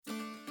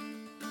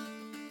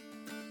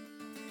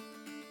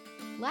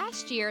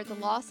Last year, the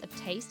loss of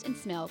taste and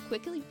smell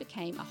quickly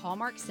became a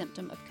hallmark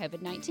symptom of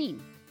COVID-19.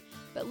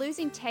 But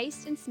losing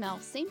taste and smell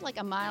seemed like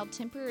a mild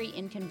temporary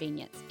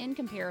inconvenience in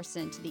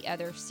comparison to the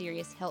other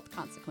serious health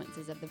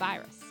consequences of the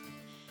virus.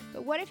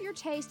 But what if your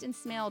taste and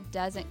smell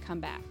doesn't come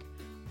back?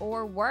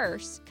 Or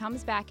worse,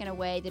 comes back in a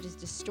way that is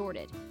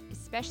distorted,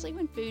 especially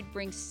when food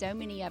brings so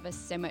many of us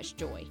so much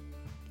joy.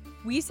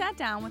 We sat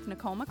down with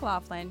Nicole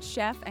McLaughlin,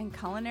 chef and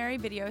culinary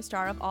video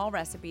star of All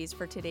Recipes,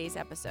 for today's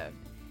episode.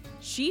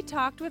 She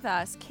talked with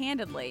us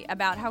candidly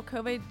about how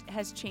COVID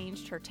has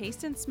changed her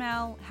taste and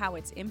smell, how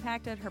it's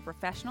impacted her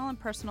professional and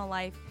personal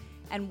life,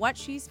 and what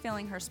she's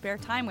filling her spare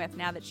time with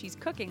now that she's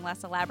cooking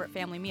less elaborate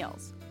family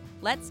meals.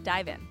 Let's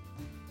dive in.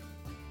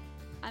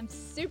 I'm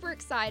super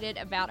excited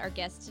about our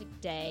guest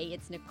today.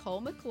 It's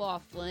Nicole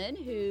McLaughlin,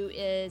 who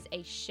is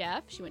a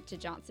chef. She went to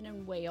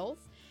Johnson &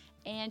 Wales,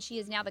 and she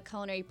is now the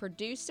culinary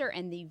producer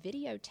and the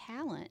video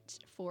talent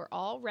for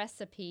All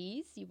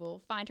Recipes. You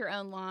will find her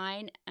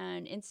online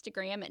on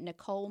Instagram at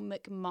Nicole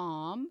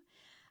McMom.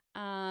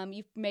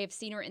 You may have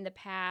seen her in the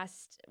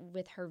past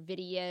with her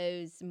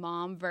videos,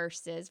 Mom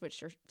Versus,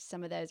 which are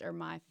some of those are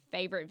my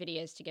favorite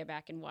videos to go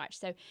back and watch.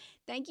 So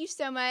thank you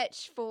so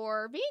much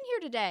for being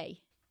here today.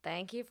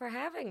 Thank you for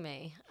having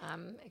me.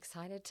 I'm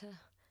excited to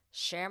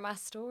share my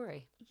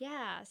story.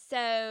 Yeah,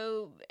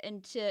 so,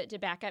 and to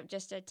back up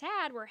just a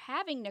tad, we're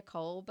having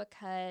Nicole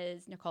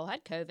because Nicole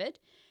had COVID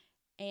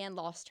and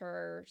lost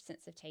her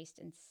sense of taste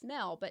and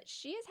smell, but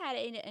she has had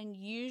an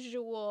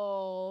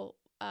unusual,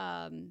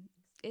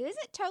 it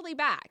isn't totally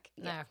back.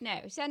 No.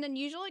 She's had an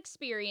unusual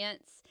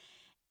experience,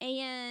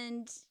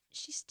 and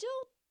she still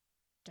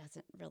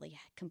doesn't really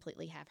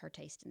completely have her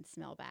taste and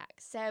smell back.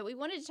 So we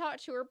wanted to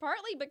talk to her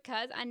partly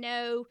because I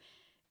know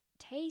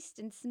taste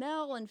and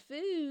smell and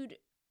food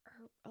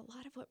a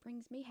lot of what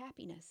brings me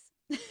happiness.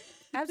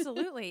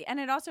 Absolutely.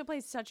 And it also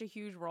plays such a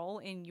huge role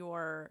in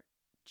your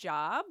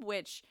job,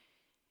 which,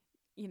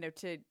 you know,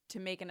 to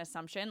make an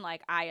assumption,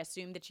 like I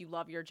assume that you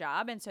love your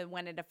job. And so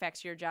when it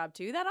affects your job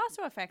too, that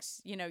also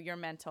affects, you know, your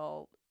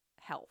mental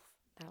health.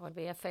 That would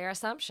be a fair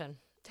assumption.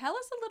 Tell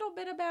us a little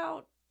bit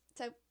about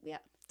Tell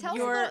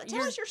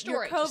us your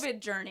story. Your COVID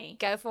journey.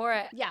 Go for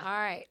it. Yeah. All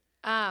right.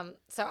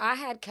 So I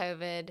had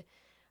COVID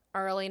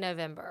early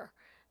November,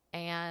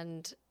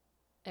 and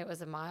it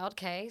was a mild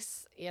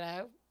case, you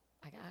know,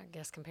 I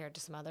guess compared to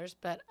some others.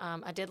 But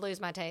I did lose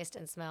my taste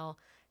and smell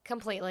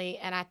completely,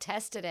 and I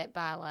tested it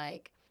by,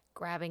 like,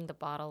 grabbing the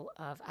bottle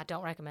of, I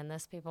don't recommend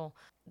this, people,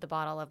 the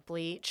bottle of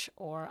bleach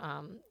or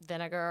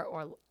vinegar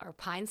or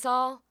Pine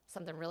Sol,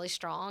 something really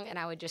strong, and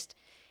I would just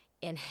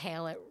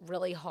inhale it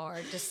really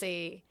hard to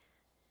see.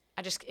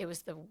 It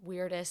was the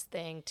weirdest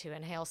thing to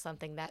inhale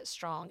something that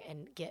strong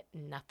and get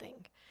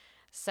nothing.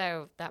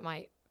 So that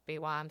might be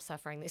why I'm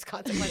suffering these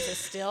consequences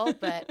still,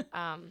 but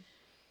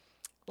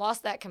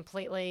lost that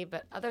completely.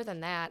 But other than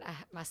that,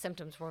 my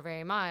symptoms were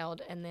very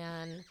mild. And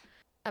then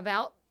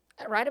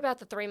right about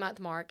the 3-month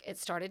mark, it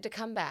started to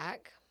come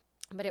back,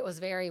 but it was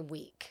very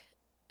weak.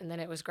 And then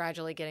it was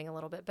gradually getting a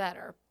little bit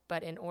better.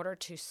 But in order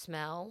to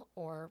smell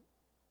or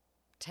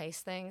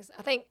taste things,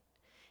 I think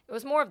it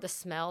was more of the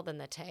smell than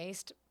the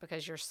taste,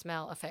 because your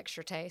smell affects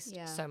your taste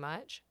so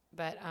much.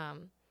 But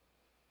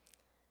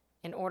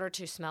in order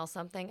to smell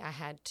something, I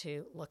had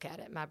to look at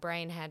it. My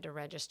brain had to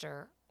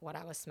register what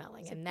I was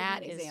smelling. So and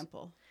that is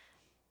example.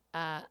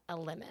 A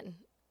lemon.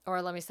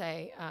 Or let me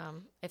say,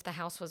 if the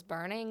house was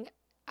burning,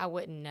 I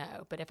wouldn't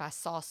know. But if I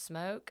saw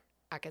smoke,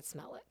 I could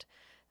smell it.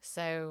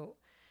 So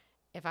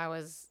if I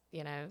was,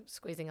 you know,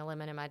 squeezing a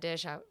lemon in my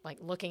dish, I like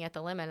looking at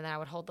the lemon, and then I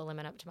would hold the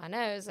lemon up to my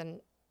nose, and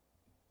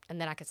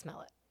then I could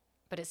smell it.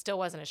 But it still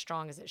wasn't as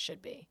strong as it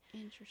should be.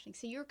 Interesting.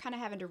 So you're kind of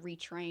having to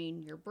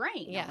retrain your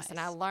brain. Yes, almost. and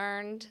I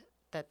learned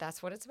that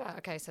that's what it's about.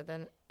 Okay, so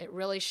then it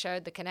really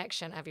showed the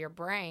connection of your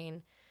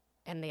brain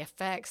and the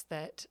effects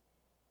that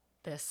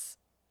this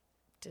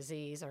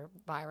disease or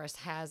virus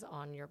has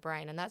on your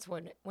brain. And that's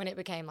when it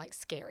became, like,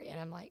 scary. And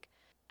I'm like,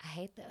 I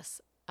hate this.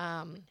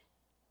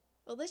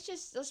 Well,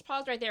 let's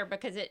pause right there,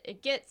 because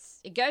it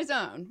goes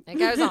on. It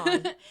goes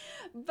on.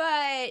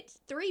 But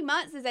 3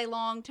 months is a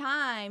long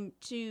time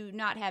to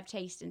not have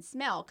taste and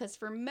smell, because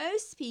for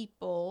most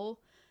people,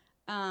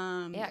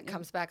 it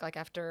comes back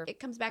after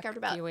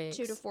about few weeks.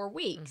 2 to 4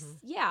 weeks.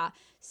 Mm-hmm. Yeah.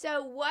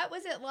 So what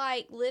was it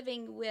like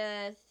living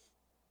with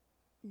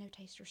no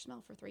taste or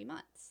smell for 3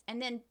 months,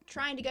 and then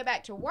trying to go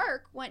back to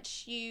work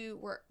once you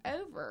were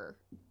over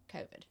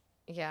COVID?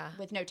 Yeah.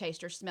 With no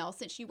taste or smell,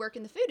 since you work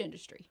in the food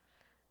industry.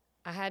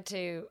 I had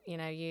to, you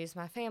know, use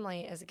my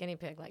family as a guinea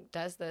pig. Like,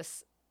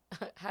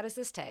 how does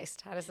this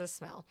taste? How does this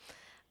smell?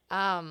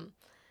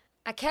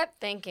 I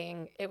kept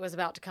thinking it was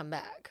about to come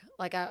back.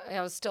 Like, I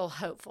was still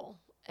hopeful.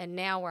 And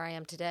now where I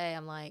am today,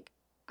 I'm like,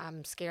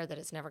 I'm scared that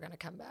it's never going to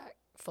come back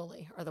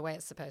fully or the way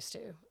it's supposed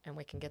to. And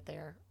we can get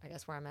there, I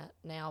guess, where I'm at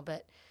now.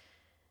 But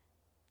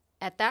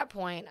at that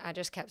point, I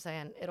just kept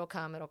saying, it'll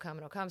come, it'll come,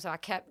 it'll come. So I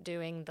kept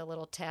doing the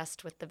little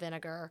test with the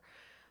vinegar.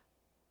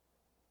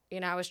 You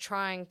know, I was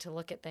trying to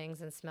look at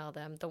things and smell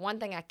them. The one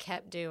thing I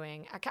kept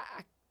doing,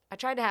 I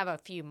tried to have a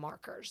few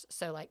markers.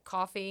 So, like,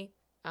 coffee,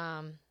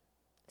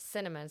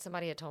 cinnamon.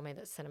 Somebody had told me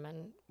that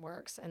cinnamon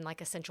works, and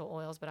like essential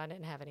oils, but I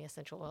didn't have any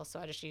essential oils, so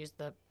I just used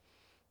the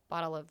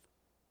bottle of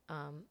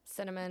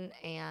cinnamon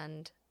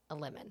and a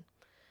lemon.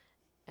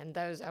 And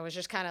those, I was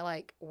just kind of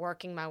like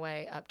working my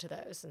way up to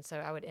those. And so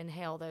I would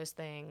inhale those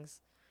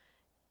things,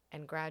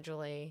 and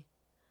gradually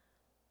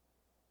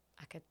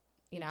I could,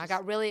 I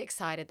got really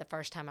excited the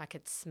first time I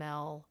could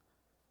smell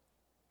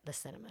the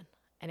cinnamon.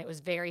 And it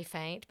was very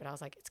faint, but I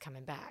was like, it's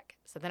coming back.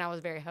 So then I was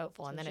very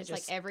hopeful. And then it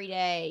just like every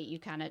day you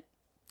kind of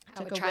I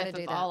took would a try whiff to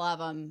do of that. all of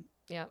them.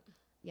 Yep.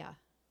 Yeah.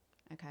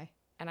 Okay.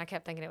 And I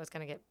kept thinking it was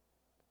going to get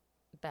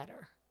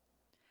better.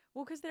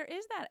 Well, because there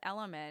is that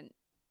element,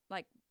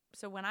 like,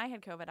 so when I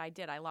had COVID,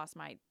 I lost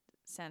my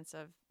sense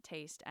of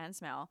taste and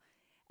smell.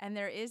 And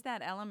there is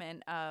that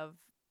element of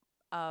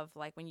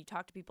like when you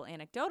talk to people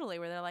anecdotally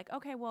where they're like,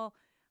 okay, well,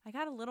 I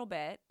got a little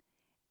bit.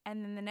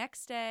 And then the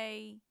next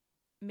day,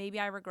 maybe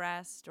I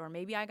regressed or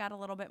maybe I got a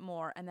little bit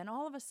more. And then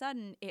all of a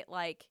sudden it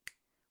like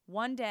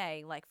one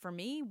day, like for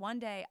me, one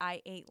day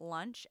I ate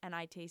lunch and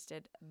I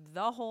tasted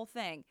the whole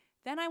thing.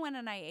 Then I went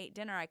and I ate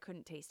dinner. I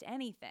couldn't taste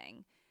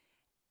anything.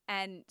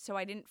 And so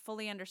I didn't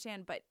fully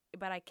understand, but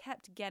I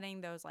kept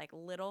getting those like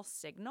little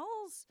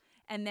signals,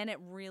 and then it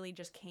really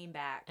just came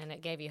back. And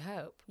it gave you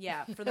hope.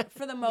 Yeah, for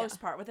the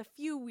most part, with a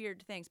few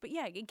weird things. But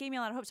yeah, it gave me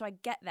a lot of hope. So I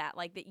get that,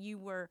 like that you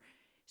were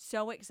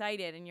so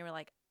excited and you were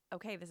like,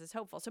 okay, this is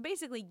hopeful. So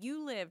basically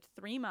you lived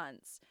 3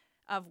 months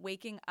of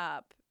waking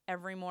up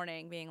every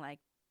morning being like,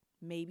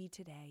 maybe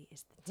today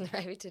is the day.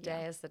 Maybe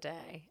today is the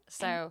day.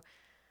 So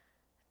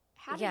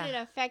how did it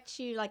affect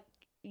you? Like,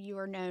 you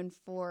are known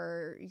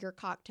for your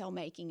cocktail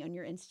making on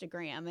your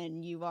Instagram,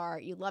 and you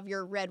love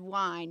your red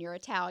wine, you're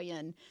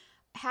Italian.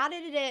 How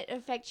did it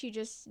affect you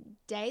just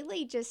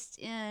daily, just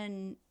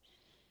in,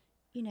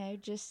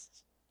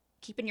 just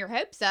keeping your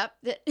hopes up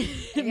that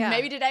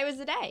maybe today was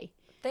the day?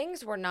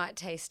 Things were not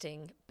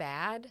tasting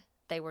bad.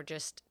 They were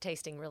just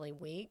tasting really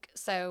weak.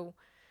 So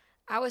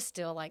I was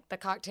still like, the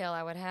cocktail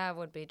I would have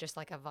would be just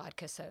like a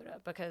vodka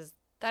soda, because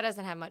that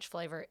doesn't have much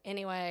flavor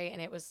anyway.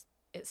 And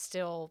it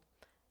still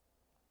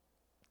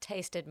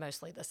tasted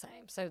mostly the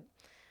same. So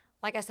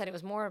like I said, it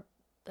was more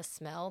the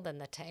smell than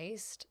the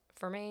taste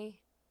for me.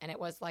 And it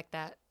was like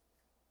that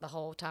the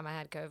whole time I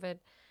had COVID.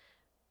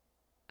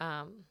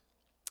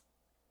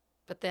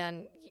 But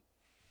then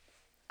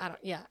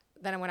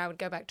then when I would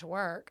go back to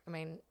work, I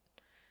mean,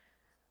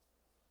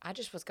 I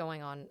just was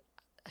going on,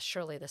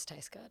 surely this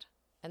tastes good.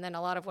 And then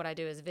a lot of what I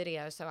do is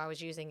video, so I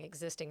was using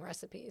existing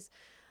recipes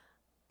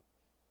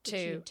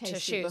to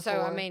shoot.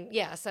 So, I mean,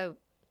 so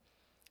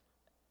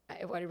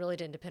it really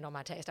didn't depend on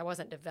my taste. I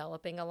wasn't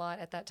developing a lot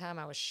at that time.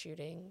 I was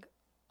shooting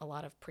a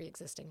lot of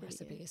pre-existing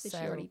recipes. So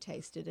you already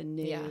tasted and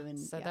knew.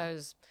 Yeah,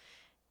 those,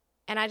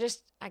 and I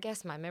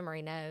guess my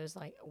memory knows,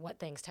 like, what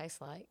things taste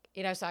like.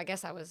 So I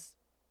guess I was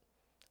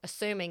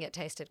assuming it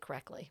tasted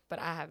correctly, but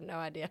I have no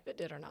idea if it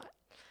did or not.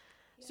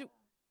 So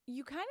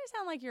you kind of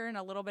sound like you're in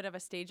a little bit of a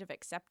stage of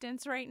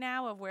acceptance right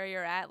now of where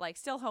you're at, like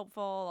still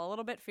hopeful, a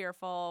little bit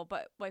fearful,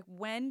 but like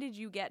when did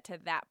you get to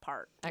that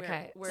part?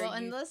 Okay.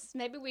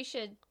 Maybe we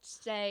should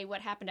say what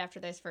happened after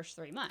those first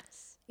 3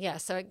 months. Yeah,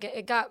 so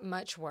it got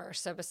much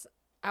worse. So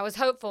I was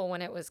hopeful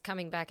when it was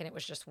coming back and it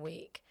was just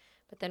weak.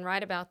 But then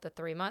right about the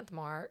 3-month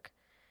mark,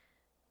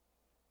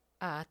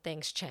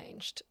 things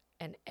changed.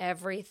 And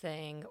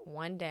everything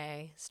one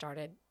day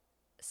started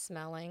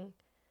smelling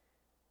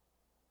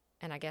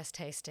and I guess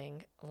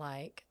tasting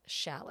like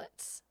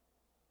shallots.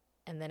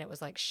 And then it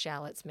was like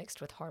shallots mixed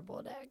with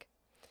hard-boiled egg.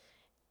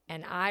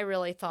 And I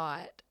really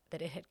thought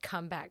that it had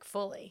come back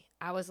fully.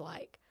 I was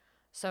like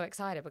so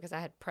excited because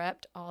I had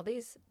prepped all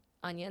these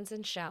onions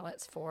and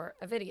shallots for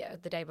a video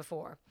the day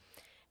before.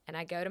 And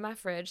I go to my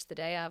fridge the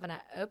day of and I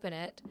open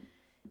it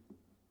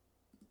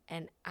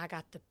and I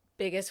got the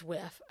biggest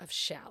whiff of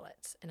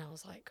shallots. And I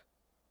was like,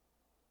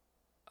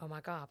 oh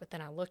my God. But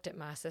then I looked at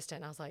my assistant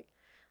and I was like,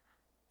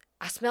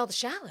 I smell the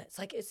shallots.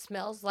 Like, it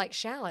smells like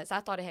shallots. I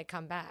thought it had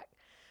come back.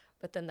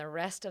 But then the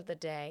rest of the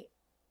day,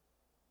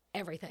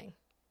 everything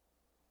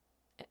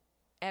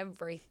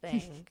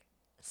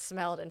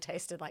smelled and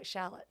tasted like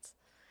shallots.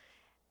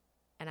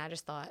 And I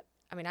just thought,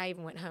 I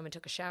even went home and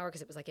took a shower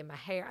because it was like in my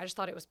hair. I just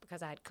thought it was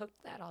because I had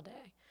cooked that all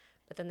day.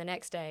 But then the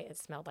next day, it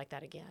smelled like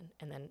that again.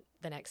 And then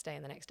the next day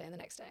and the next day and the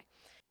next day.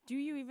 Do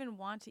you even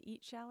want to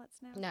eat shallots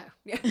now?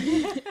 No.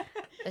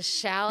 The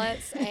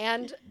shallots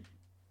and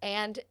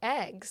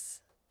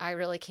eggs, I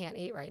really can't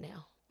eat right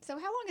now. So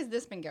how long has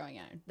this been going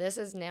on? This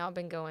has now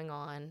been going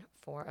on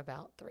for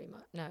about 3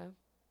 months. No,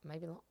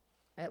 maybe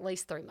at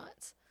least 3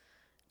 months.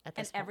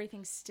 And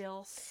everything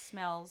still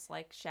smells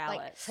like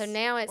shallots. So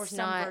now it's or some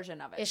not, version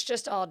of it. It's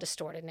just all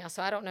distorted now.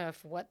 So I don't know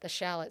if what the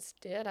shallots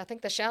did. I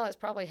think the shallots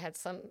probably had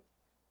some,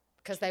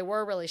 because they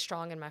were really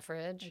strong in my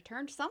fridge. They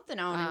turned something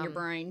on in your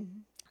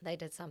brain. They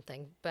did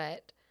something.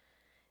 But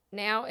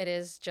now it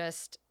is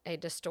just a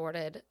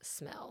distorted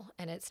smell.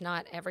 And it's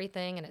not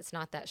everything, and it's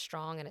not that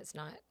strong, and it's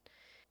not,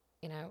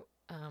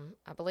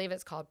 I believe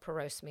it's called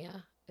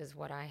parosmia is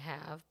what I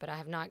have. But I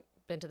have not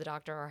been to the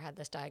doctor or had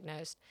this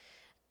diagnosed.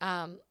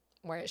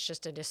 Where it's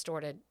just a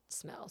distorted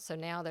smell. So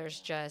now there's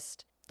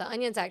just The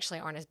onions actually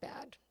aren't as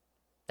bad.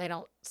 They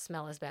don't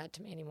smell as bad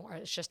to me anymore.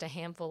 It's just a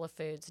handful of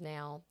foods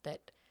now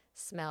that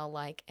smell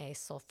like a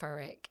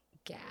sulfuric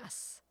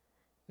gas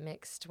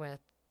mixed with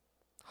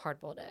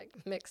hard-boiled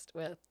egg, mixed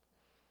with...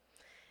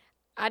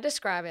 I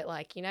describe it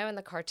like, you know, in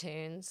the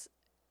cartoons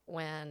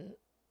when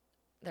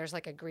there's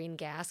like a green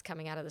gas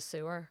coming out of the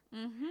sewer?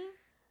 Mm-hmm.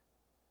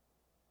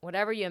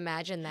 Whatever you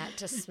imagine that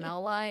to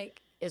smell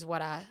like is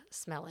what I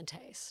smell and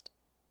taste.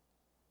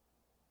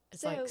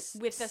 It's So, like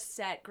With a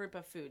set group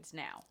of foods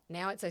now.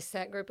 it's a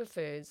set group of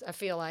foods. I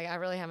feel like I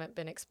really haven't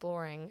been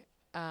exploring.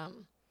 I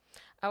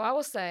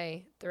will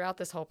say throughout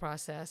this whole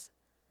process,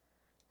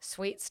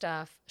 sweet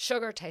stuff,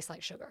 sugar tastes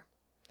like sugar.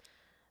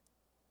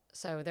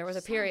 So there was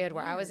a period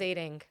where I was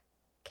eating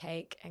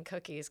cake and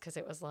cookies because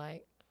it was the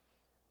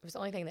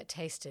only thing that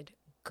tasted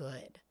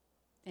good.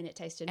 And it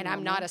tasted And normal.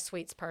 I'm not a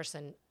sweets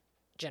person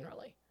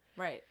generally,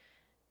 Right.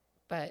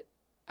 but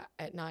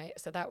at night,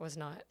 so that was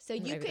not. So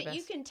you maybe the can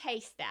you best. can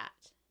taste that.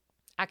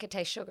 I could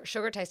taste sugar.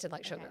 Sugar tasted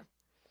like Okay. sugar.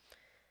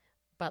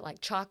 But like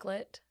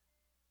chocolate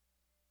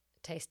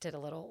tasted a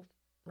little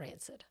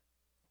rancid,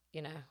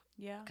 you know,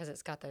 Yeah. because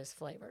it's got those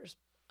flavors.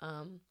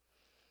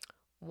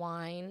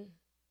 Wine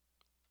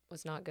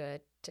was not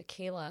good.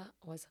 Tequila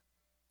was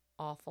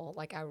awful.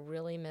 Like, I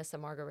really miss a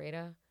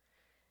margarita.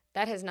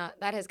 That has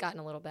gotten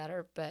a little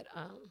better, but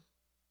I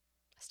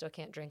still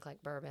can't drink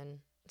like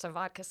bourbon. So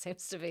vodka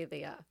seems to be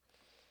the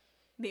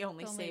only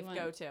only safe one.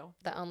 go-to.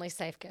 only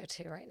safe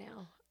go-to right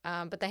now.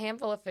 But the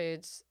handful of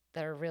foods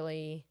that are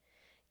really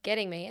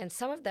getting me, and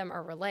some of them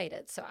are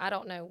related, so I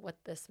don't know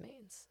what this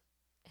means.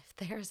 If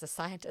there's a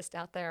scientist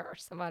out there or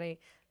somebody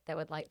that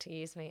would like to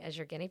use me as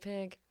your guinea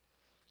pig,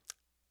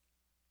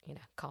 you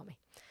know, call me.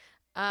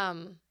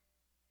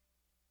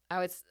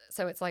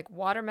 So it's like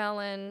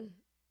watermelon,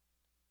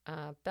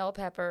 bell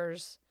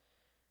peppers,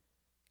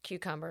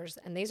 cucumbers,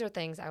 and these are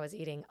things I was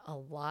eating a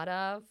lot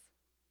of,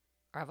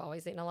 or I've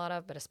always eaten a lot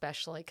of, but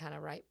especially kind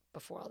of right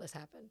before all this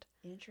happened.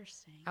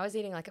 Interesting. I was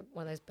eating like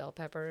one of those bell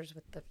peppers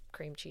with the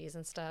cream cheese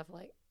and stuff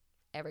like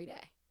every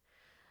day.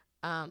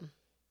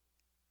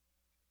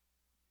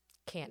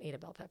 Can't eat a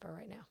bell pepper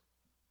right now,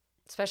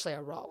 especially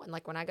a raw one.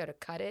 Like when I go to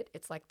cut it,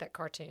 it's like that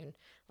cartoon.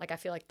 Like I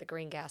feel like the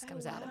green gas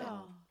comes out of it.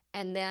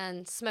 And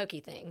then smoky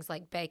things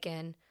like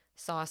bacon,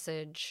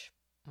 sausage,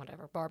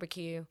 whatever,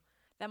 barbecue.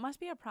 That must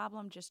be a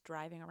problem just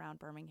driving around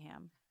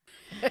Birmingham.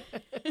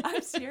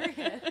 I'm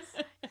serious.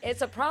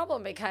 It's a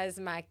problem because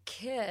my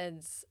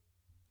kids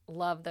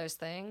love those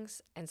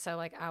things. And so,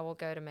 like, I will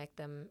go to make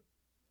them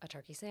a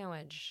turkey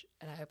sandwich,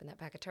 and I open that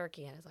pack of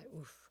turkey, and it's like,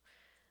 oof.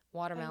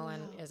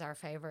 Watermelon is our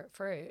favorite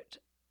fruit.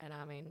 And,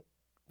 I mean,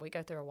 we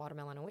go through a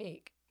watermelon a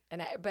week.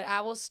 But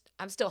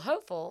I'm still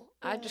hopeful.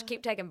 I just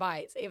keep taking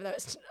bites, even though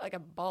it's like a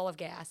ball of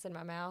gas in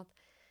my mouth.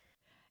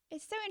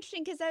 It's so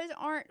interesting because those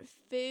aren't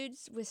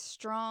foods with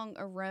strong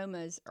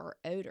aromas or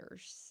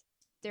odors.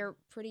 They're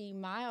pretty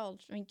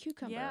mild. I mean,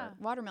 cucumber,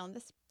 watermelon,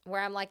 that's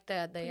Where I'm like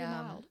the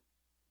mild.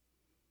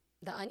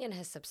 onion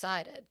has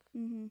subsided.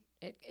 Mm-hmm.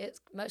 It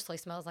mostly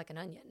smells like an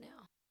onion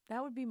now.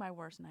 That would be my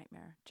worst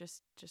nightmare,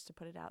 just to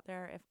put it out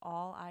there. If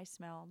all I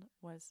smelled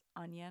was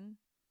onion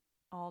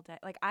all day.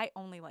 Like, I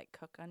only like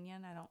cooked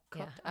onion. I don't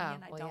cooked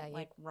onion. I don't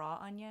like raw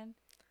onion.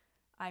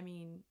 I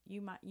mean,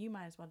 you might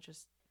as well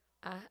just...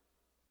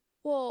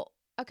 Well,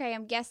 okay,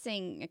 I'm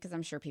guessing, because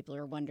I'm sure people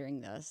are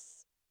wondering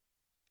this.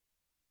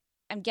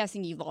 I'm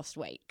guessing you've lost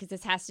weight because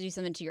this has to do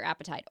something to your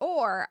appetite.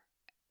 Or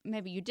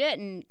maybe you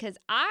didn't, because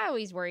I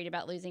always worried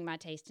about losing my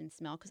taste and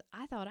smell because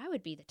I thought I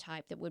would be the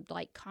type that would,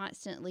 like,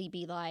 constantly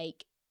be,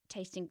 like,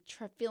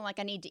 feeling like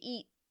I need to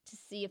eat to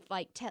see if,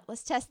 like,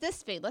 let's test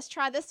this food. Let's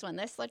try this one.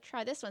 Let's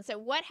try this one. So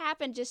what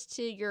happened just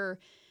to your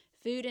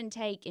food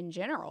intake in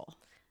general?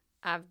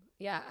 I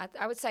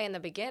would say in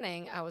the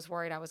beginning, I was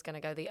worried I was going to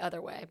go the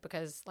other way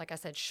because, like I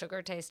said,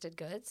 sugar tasted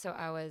good. So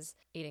I was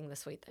eating the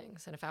sweet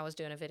things. And if I was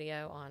doing a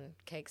video on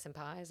cakes and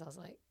pies, I was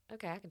like,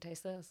 okay, I can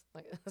taste this.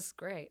 Like, this is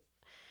great.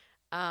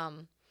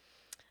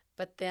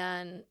 But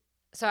then,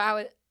 so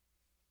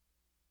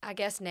I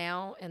guess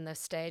now in the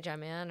stage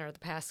I'm in, or the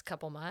past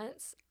couple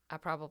months, I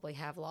probably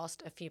have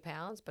lost a few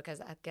pounds because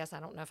I guess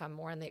I don't know if I'm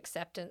more in the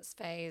acceptance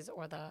phase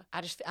or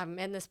I'm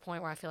in this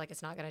point where I feel like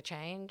it's not going to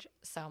change.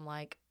 So I'm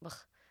like, ugh,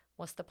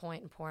 what's the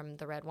point in pouring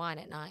the red wine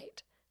at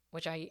night?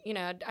 Which I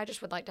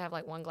just would like to have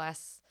like one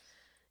glass,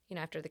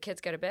 after the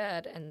kids go to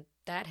bed, and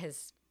that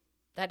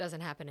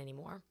doesn't happen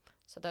anymore.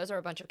 So those are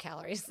a bunch of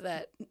calories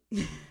that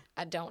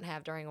I don't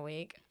have during a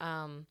week.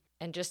 And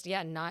just,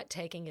 not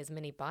taking as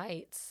many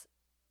bites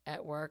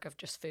at work of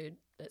just food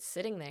that's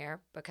sitting there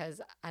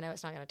because I know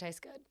it's not going to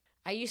taste good.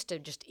 I used to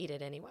just eat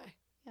it anyway.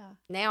 Yeah.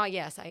 Now,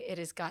 yes, it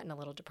has gotten a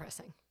little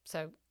depressing.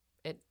 So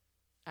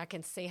I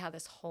can see how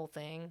this whole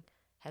thing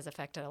has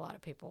affected a lot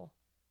of people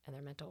and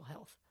their mental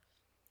health.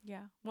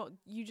 Yeah. Well,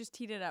 you just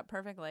teed it up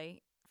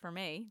perfectly for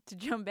me to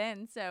jump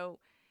in. So,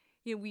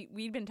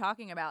 we'd been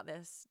talking about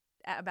this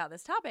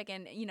topic,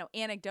 and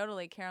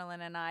anecdotally,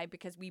 Carolyn and I,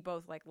 because we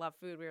both like love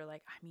food, we were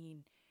like, I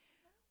mean,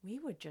 we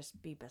would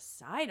just be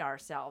beside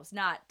ourselves,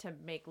 not to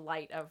make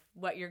light of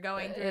what you're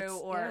going through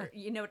or,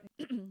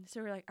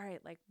 so we're like, all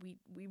right, like we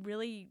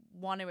really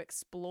want to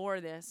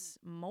explore this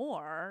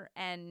more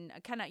and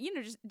kind of,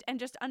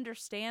 just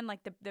understand like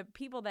the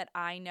people that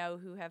I know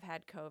who have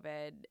had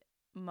COVID,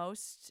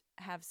 most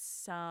have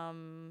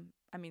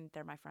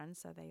they're my friends,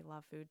 so they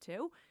love food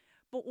too.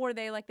 But, or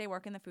they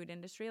work in the food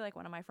industry. Like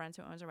one of my friends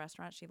who owns a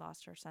restaurant, she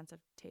lost her sense of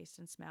taste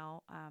and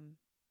smell,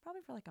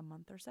 probably for like a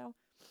month or so.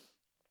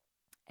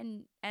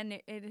 And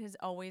it has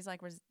always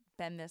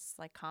been this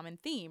like common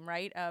theme,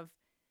 right? Of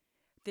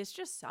this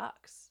just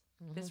sucks.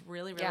 Mm-hmm. This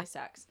really, really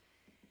sucks.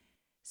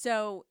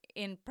 So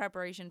in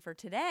preparation for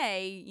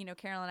today,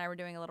 Carol and I were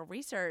doing a little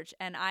research,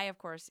 and I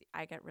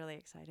get really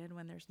excited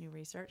when there's new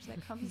research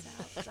that comes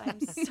out 'cause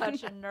I'm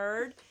such a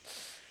nerd.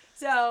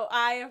 So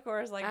I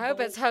hope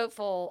it's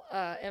hopeful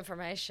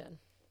information.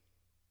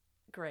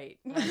 Great.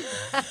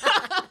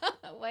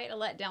 Way to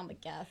let down the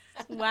guests.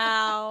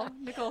 Wow.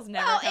 Nicole's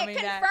never coming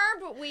back. It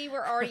confirmed what we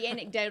were already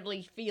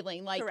anecdotally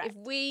feeling. Like Correct.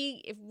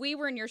 if we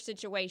were in your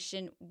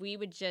situation, we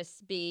would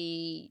just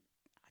be,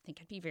 I think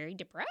I'd be very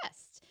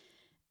depressed.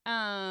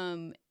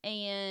 But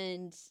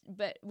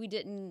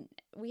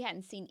we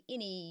hadn't seen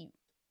any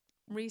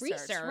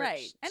research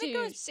right. And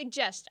to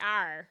suggest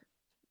our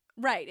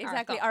right,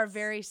 exactly, our thoughts.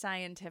 very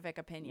scientific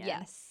opinion.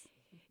 Yes.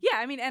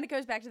 Yeah, and it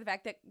goes back to the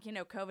fact that,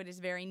 COVID is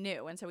very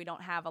new, and so we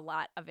don't have a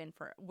lot of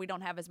we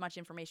don't have as much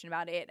information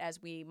about it as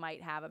we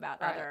might have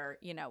about other,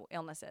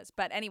 illnesses.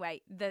 But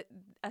anyway,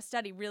 a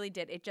study really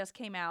it just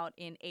came out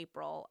in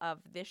April of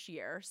this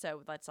year,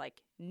 so that's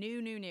like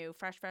new,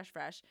 fresh.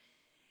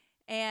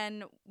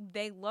 And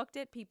they looked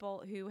at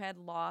people who had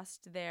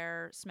lost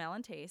their smell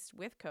and taste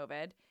with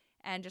COVID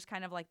and just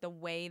kind of like the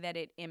way that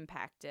it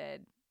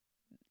impacted,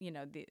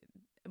 the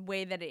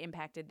way that it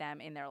impacted them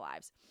in their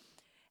lives.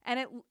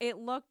 And it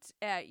looked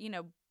at,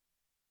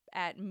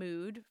 at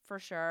mood for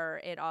sure.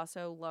 It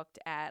also looked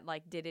at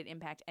did it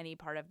impact any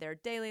part of their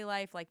daily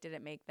life? Like,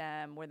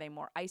 were they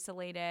more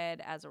isolated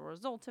as a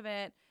result of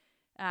it?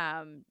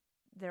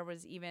 They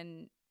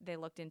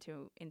looked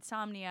into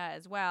insomnia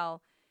as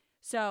well.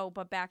 So,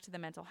 but back to the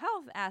mental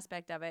health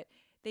aspect of it,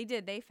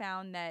 they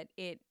found that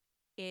it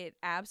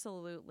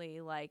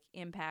absolutely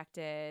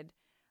impacted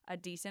a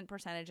decent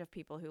percentage of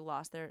people who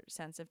lost their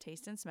sense of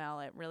taste and smell.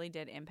 It really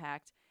did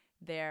impact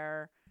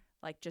their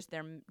just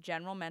their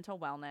general mental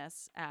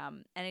wellness.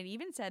 And it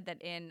even said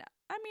that in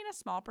a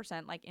small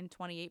percent, in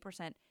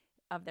 28%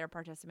 of their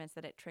participants,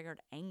 that it triggered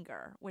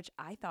anger, which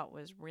I thought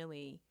was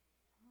really,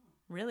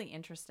 really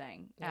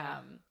interesting. Yeah.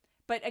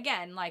 But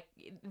again,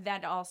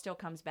 that all still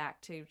comes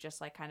back to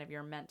just kind of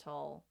your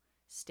mental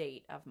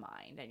state of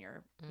mind and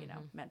your,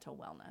 mental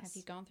wellness. Have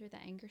you gone through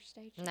the anger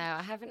stage? No,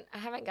 I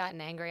haven't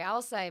gotten angry.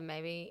 I'll say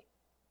maybe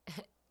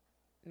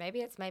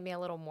it's made me a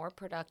little more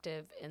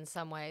productive in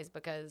some ways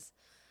because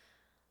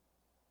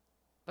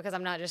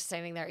I'm not just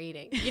sitting there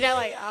eating.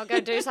 I'll go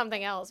do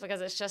something else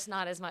because it's just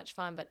not as much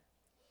fun. But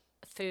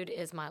food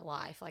is my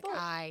life.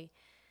 I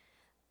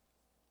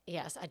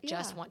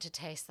just want to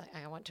taste.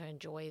 I want to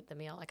enjoy the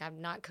meal.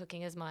 I'm not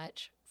cooking as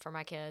much for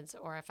my kids,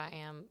 or if I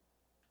am,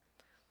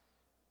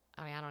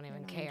 I don't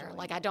even care.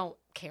 I don't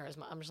care as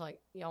much. I'm just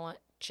y'all want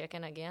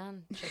chicken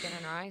again? Chicken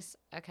and rice?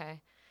 Okay.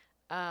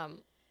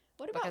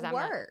 What about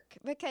work?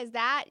 Because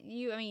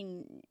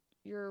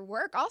your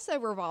work also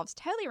revolves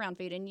totally around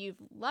food, and you've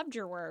loved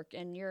your work,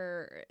 and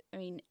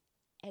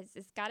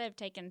it's got to have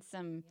taken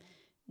some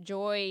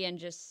joy and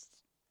just,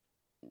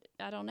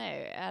 I don't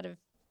know, out of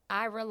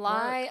I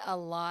rely a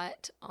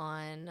lot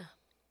on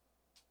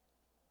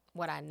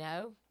what I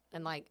know,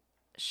 and I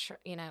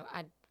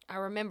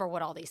remember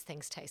what all these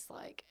things taste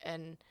like,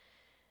 and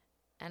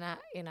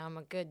I'm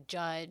a good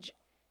judge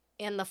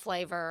in the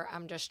flavor.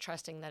 I'm just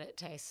trusting that it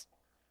tastes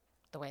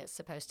the way it's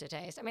supposed to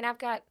taste. I've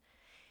got,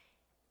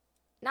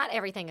 not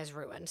everything is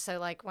ruined. So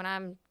when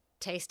I'm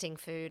tasting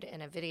food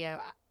in a video,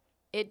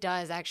 it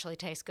does actually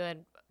taste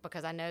good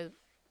because I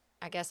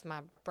guess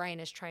my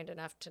brain is trained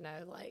enough to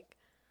know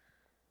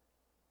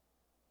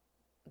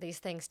these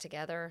things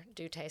together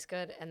do taste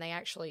good, and they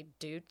actually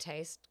do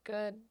taste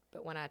good.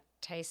 But when I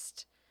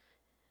taste,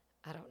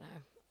 I don't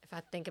know, if I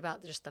think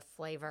about just the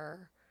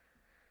flavor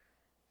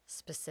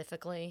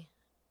specifically,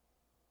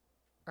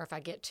 or if I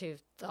get too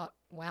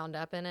wound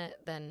up in it,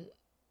 then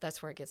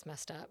that's where it gets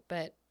messed up.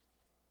 But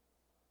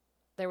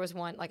there was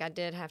one, I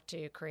did have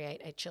to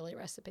create a chili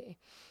recipe,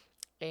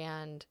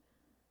 and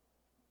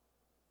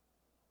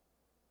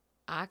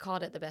I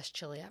called it the best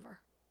chili ever.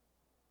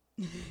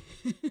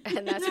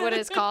 And that's what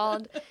it's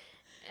called.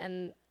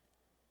 And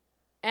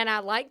I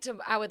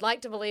would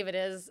like to believe it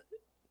is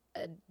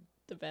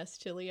the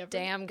best chili ever.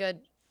 Damn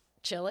good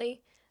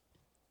chili.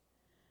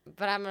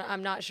 But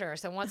I'm not sure.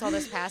 So once all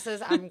this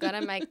passes, I'm going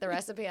to make the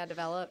recipe I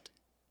developed.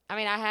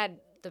 I had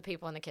the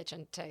people in the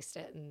kitchen taste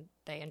it, and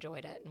they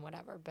enjoyed it and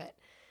whatever, but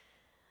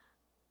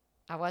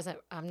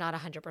I'm not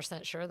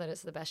 100% sure that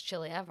it's the best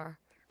chili ever.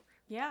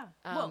 Yeah.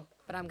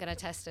 But I'm going to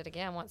test it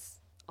again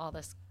once all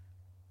this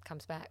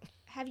comes back.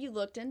 Have you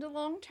looked into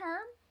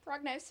long-term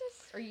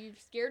prognosis? Are you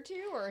scared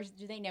to, or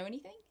do they know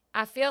anything?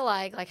 I feel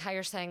like how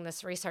you're saying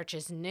this research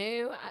is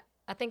new.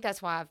 I think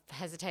that's why I've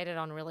hesitated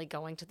on really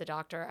going to the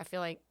doctor. I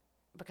feel like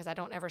because I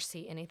don't ever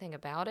see anything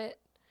about it,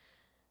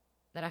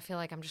 that I feel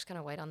like I'm just going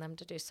to wait on them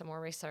to do some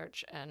more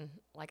research. And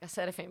like I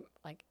said, if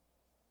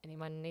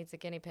anyone needs a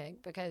guinea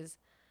pig, because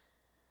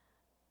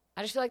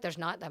I just feel like there's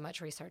not that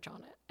much research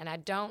on it. And I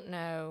don't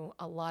know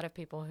a lot of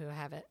people who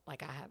have it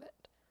like I have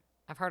it.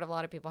 I've heard of a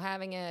lot of people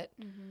having it.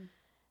 Mm-hmm.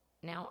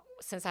 Now,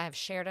 since I have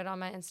shared it on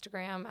my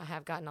Instagram, I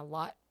have gotten a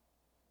lot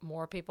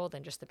more people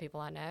than just the people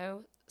I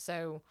know.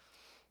 So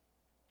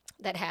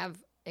that have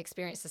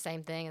experienced the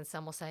same thing. And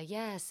some will say,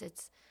 yes,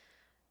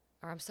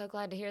 or I'm so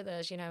glad to hear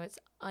this, it's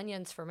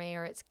onions for me,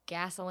 or it's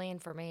gasoline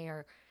for me,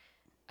 or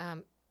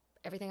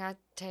everything I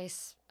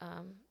taste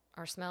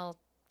or smell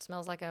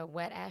smells like a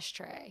wet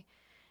ashtray.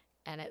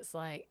 And it's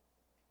like,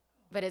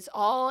 but it's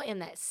all in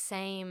that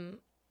same,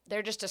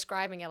 they're just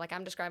describing it like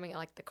I'm describing it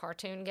like the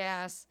cartoon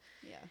gas.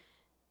 Yeah.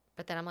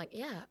 But then I'm like,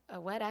 yeah,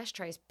 a wet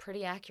ashtray is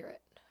pretty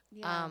accurate.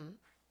 Yeah.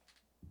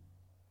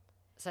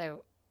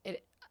 So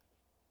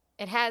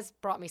it has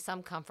brought me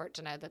some comfort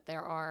to know that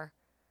there are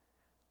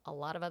a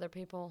lot of other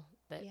people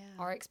that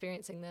are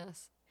experiencing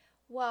this.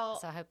 Well,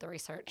 so I hope the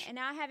research. And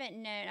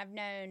I've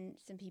known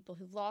some people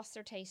who've lost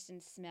their taste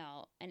and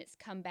smell, and it's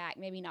come back,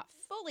 maybe not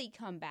fully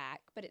come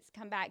back, but it's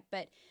come back.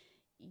 But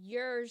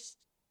yours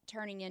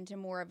turning into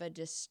more of a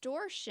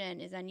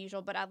distortion is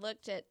unusual. But I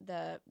looked at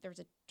there was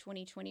a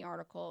 2020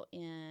 article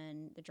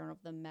in the Journal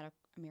of the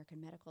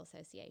American Medical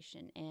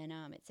Association,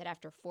 and it said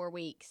after 4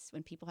 weeks,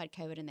 when people had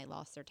COVID and they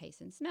lost their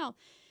taste and smell,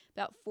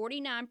 about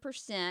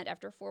 49%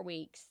 after 4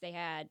 weeks, they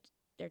had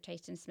their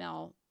taste and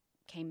smell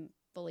came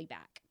fully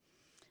back.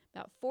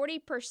 About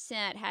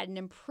 40% had an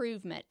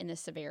improvement in the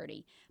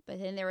severity, but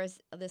then there was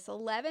this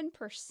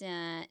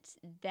 11%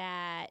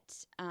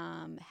 that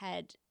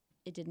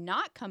it did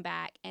not come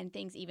back, and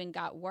things even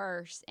got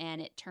worse,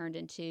 and it turned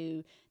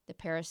into the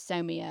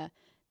parasomia,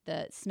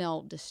 the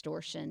smell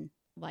distortion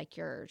like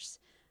yours.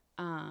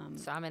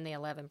 So I'm in the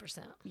 11%.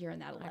 You're in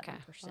that 11%. Okay.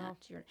 Well.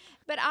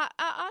 But I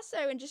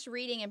also, in just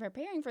reading and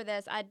preparing for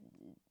this,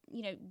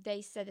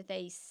 they said that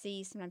they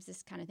see sometimes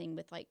this kind of thing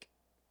with like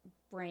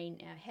brain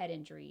head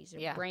injuries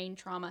or brain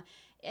trauma.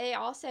 They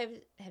also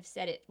have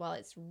said it, while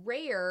it's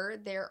rare,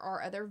 there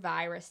are other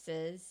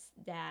viruses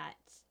that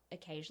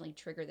occasionally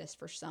trigger this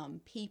for some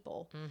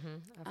people.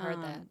 Mm-hmm. I've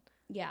heard that.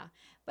 Yeah.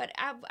 But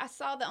I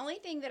saw, the only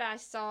thing that I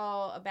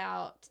saw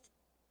about,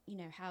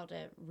 how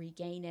to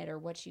regain it or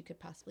what you could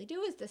possibly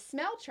do is the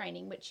smell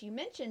training, which you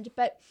mentioned.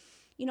 But,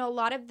 a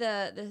lot of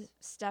the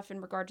stuff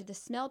in regard to the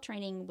smell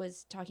training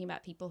was talking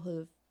about people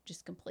who've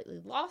just completely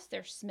lost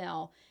their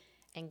smell.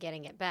 And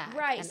getting it back.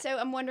 Right. And so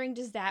I'm wondering,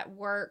 does that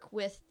work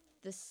with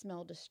the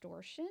smell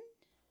distortion?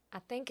 I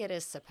think it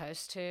is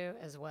supposed to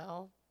as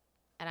well.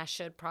 And I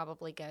should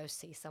probably go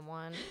see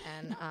someone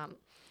and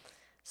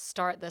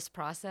start this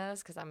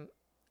process, because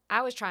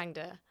I was trying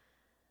to,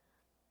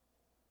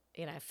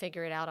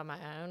 figure it out on my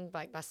own,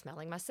 like by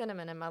smelling my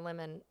cinnamon and my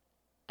lemon.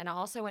 And I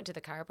also went to the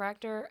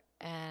chiropractor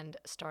and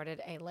started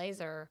a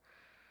laser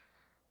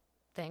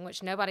thing,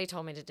 which nobody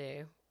told me to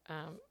do.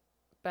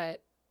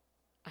 But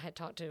I had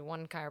talked to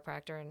one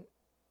chiropractor, and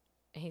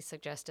he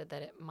suggested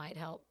that it might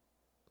help,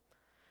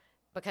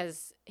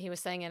 because he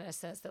was saying in a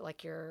sense that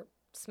like your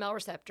smell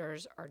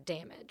receptors are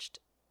damaged,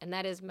 and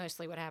that is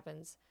mostly what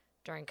happens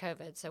during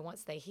COVID. So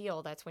once they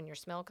heal, that's when your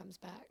smell comes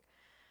back.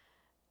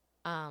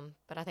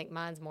 But I think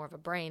mine's more of a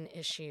brain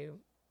issue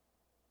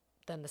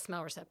than the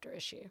smell receptor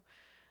issue.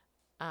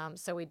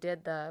 So we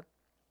did the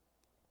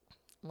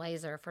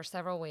laser for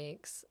several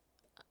weeks.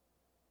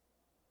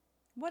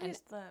 What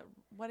is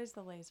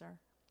the laser?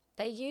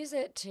 They use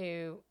it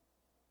to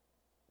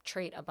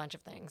treat a bunch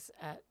of things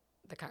at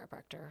the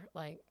chiropractor,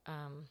 like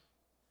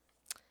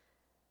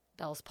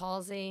Bell's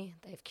palsy.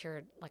 They've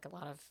cured like a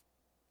lot of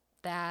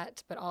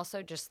that, but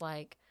also just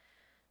like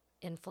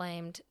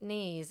inflamed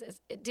knees.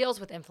 It deals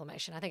with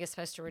inflammation. I think it's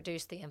supposed to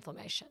reduce the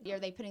inflammation. Are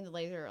they putting the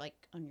laser like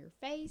on your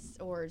face,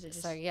 or is it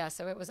just...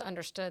 So it was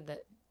understood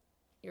that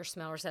your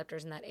smell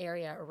receptors in that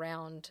area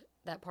around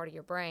that part of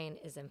your brain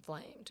is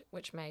inflamed,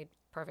 which made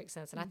perfect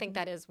sense. And I think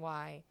that is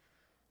why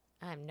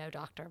I'm no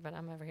doctor, but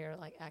I'm over here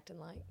like acting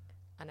like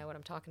I know what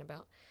I'm talking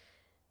about.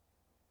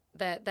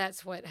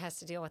 That's what has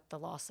to deal with the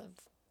loss of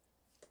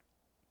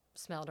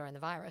smell during the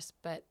virus.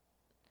 But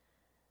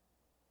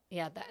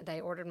yeah,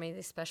 they ordered me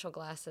these special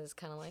glasses,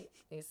 kind of like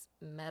these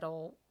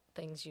metal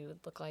things you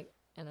would look like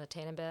in a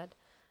tanning bed.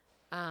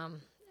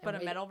 But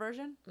a metal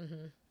version?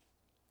 Mm-hmm.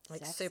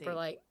 Like Sexy. super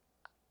like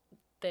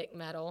thick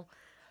metal.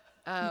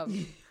 I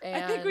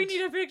think we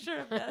need a picture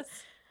of this.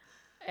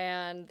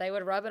 And they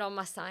would rub it on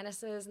my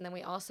sinuses, and then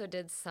we also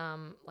did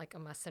some like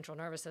on my central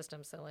nervous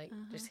system. So like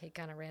just he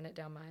kind of ran it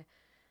down my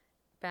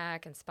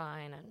back and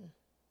spine, and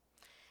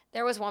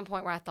there was one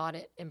point where I thought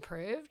it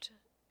improved,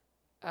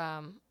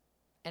 and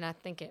I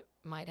think it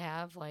might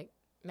have like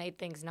made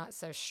things not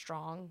so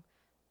strong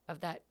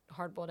of that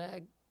hard-boiled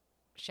egg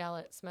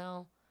shallot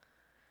smell,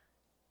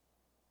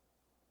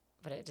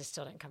 but it just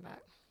still didn't come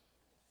back.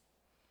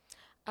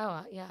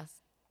 Oh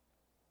yes,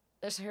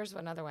 here's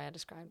another way I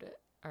described it.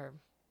 or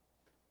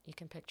you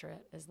can picture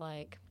it as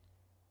like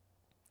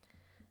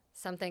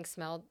something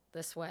smelled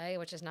this way,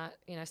 which is not,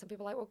 some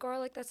people are like, well,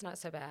 garlic, that's not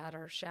so bad,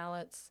 or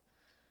shallots.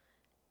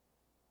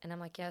 And I'm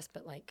like, yes,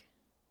 but like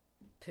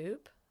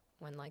poop,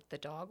 when like the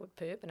dog would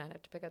poop and I'd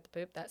have to pick up the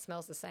poop, that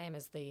smells the same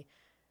as the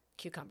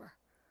cucumber.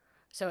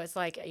 So it's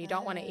like you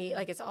don't want to eat,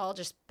 like it's all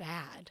just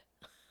bad.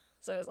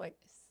 So it's like,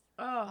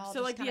 oh,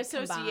 so like the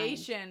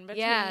association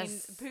between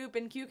poop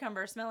and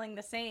cucumber smelling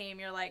the same,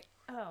 you're like,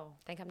 oh.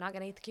 I think I'm not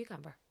going to eat the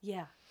cucumber.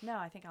 Yeah. No,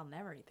 I think I'll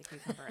never eat the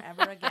cucumber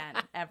ever again,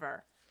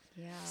 ever.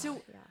 Yeah.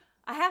 So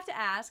I have to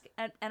ask,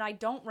 and I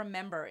don't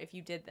remember if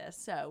you did this,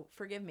 so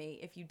forgive me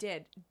if you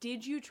did.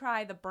 Did you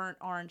try the burnt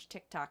orange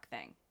TikTok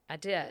thing? I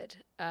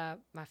did.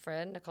 My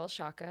friend Nicole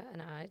Shaka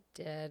and I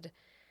did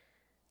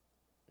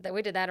that.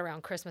 We did that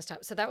around Christmas time.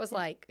 So that was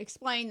like,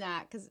 explain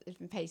that, because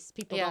in case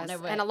people don't know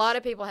what. And a lot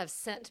of people have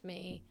sent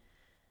me.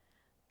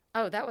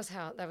 Oh, there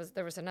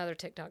was another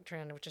TikTok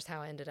trend, which is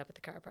how I ended up at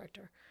the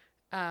chiropractor.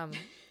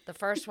 The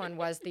first one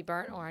was the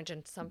burnt orange,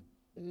 and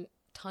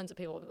tons of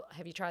people,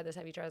 have you tried this?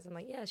 Have you tried this? I'm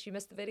like, yes, you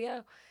missed the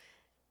video.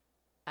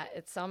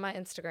 It's on my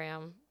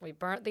Instagram. We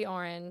burnt the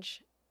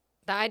orange.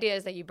 The idea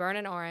is that you burn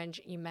an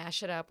orange, you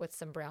mash it up with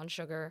some brown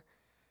sugar,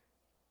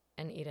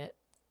 and eat it.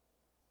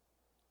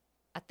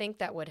 I think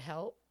that would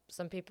help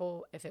some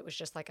people if it was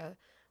just like a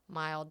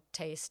mild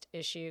taste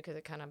issue,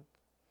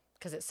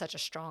 because it's such a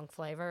strong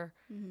flavor.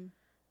 Mm-hmm.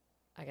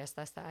 I guess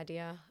that's the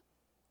idea.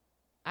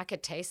 I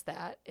could taste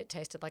that. It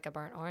tasted like a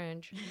burnt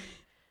orange.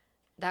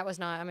 That was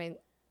not,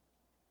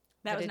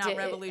 that was not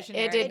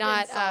revolutionary. It did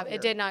not. It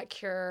did not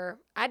cure.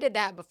 I did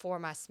that before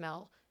my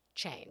smell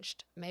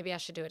changed. Maybe I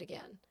should do it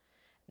again.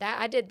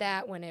 I did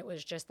that when it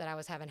was just that I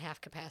was having half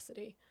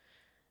capacity.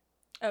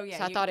 Oh yeah.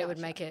 So I thought it would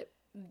make it.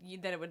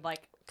 That it would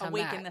like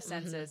awaken the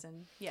senses,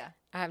 and yeah.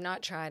 I have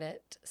not tried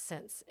it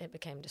since it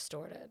became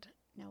distorted.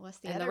 Now what's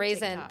the and other the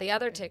reason TikTok? The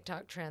other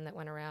TikTok trend that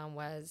went around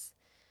was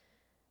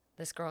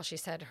this girl. She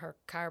said her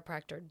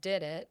chiropractor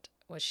did it.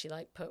 Was she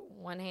like put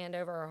one hand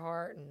over her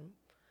heart and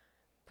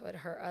put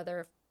her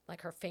other,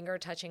 like her finger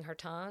touching her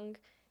tongue,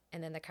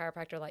 and then the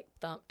chiropractor like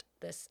thumped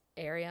this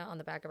area on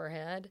the back of her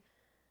head.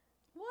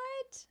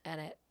 What?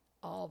 And it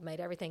all made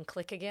everything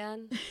click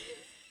again.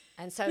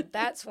 And so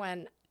that's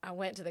when I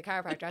went to the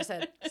chiropractor. I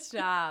said,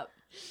 stop.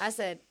 I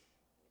said,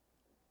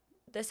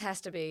 this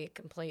has to be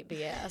complete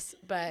BS,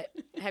 but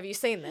have you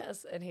seen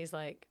this? And he's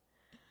like,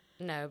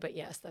 no, but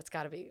yes, that's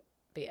got to be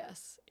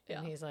BS. Yeah.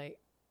 And he's like,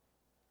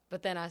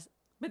 but then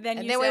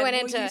we went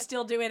into, will you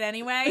still do it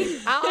anyway?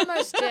 I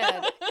almost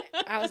did.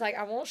 I was like,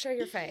 I won't show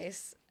your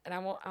face, and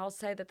I'll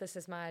say that this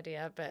is my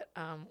idea, but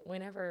we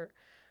never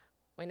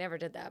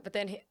did that. But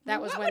then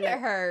that was when it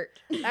hurt.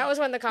 That was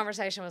when the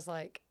conversation was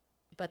like,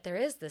 but there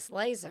is this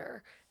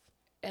laser,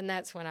 and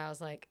that's when I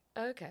was like,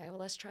 okay, well,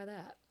 let's try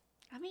that.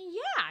 I mean,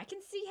 yeah, I can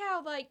see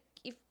how, like,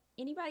 if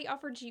anybody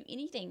offered you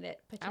anything that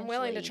potentially I'm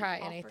willing to try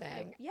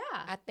anything. Yeah.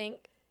 I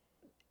think,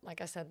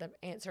 like I said, the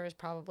answer is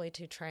probably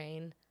to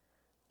train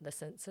the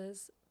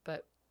senses,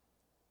 but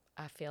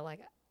I feel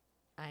like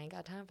I ain't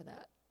got time for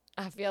that.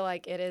 I feel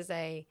like it is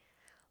a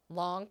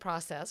long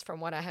process from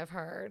what I have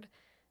heard,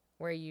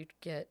 where you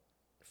get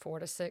 4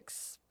 to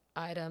 6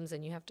 items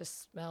and you have to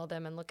smell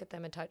them and look at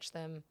them and touch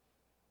them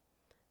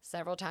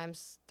several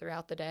times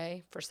throughout the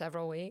day for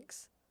several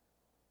weeks.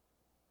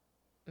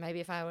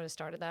 Maybe if I would have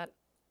started that,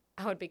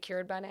 I would be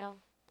cured by now,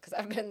 because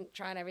I've been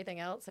trying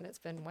everything else and it's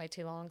been way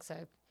too long. So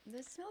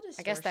the smell distortion,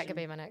 I guess that could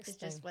be my next thing.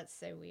 thing. It's just what's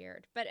so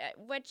weird. But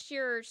what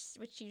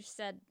you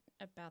said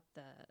about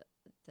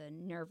the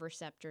nerve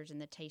receptors and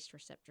the taste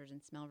receptors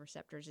and smell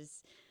receptors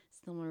is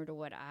similar to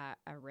what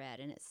I read,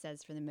 and it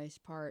says for the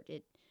most part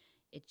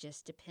it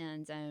just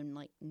depends on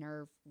like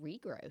nerve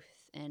regrowth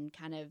and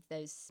kind of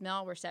those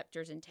smell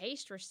receptors and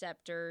taste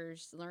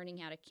receptors learning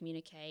how to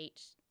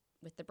communicate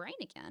with the brain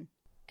again.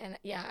 And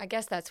yeah, I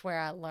guess that's where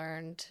I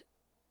learned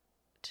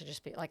to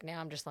just be like, now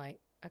I'm just like,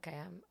 okay,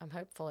 I'm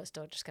hopeful it's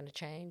still just going to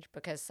change,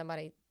 because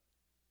somebody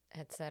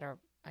had said, or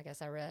I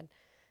guess I read,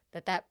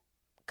 that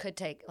could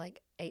take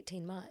like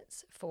 18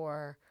 months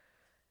for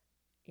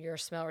your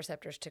smell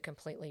receptors to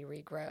completely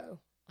regrow,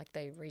 like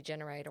they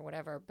regenerate or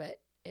whatever, but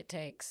it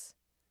takes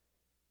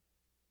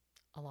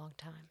a long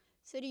time.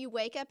 So do you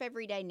wake up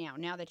every day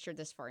now that you're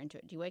this far into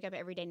it? Do you wake up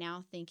every day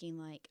now thinking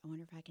like, I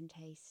wonder if I can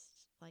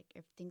taste, like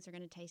if things are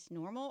going to taste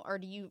normal, or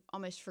do you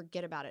almost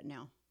forget about it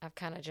now? I've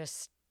kind of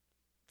just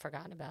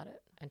forgotten about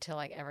it until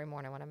like every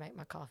morning when I make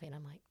my coffee and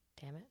I'm like,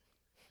 damn it,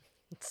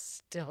 it's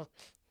still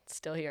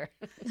here.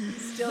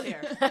 Still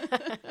here.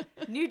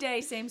 New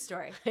day, same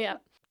story. Yeah.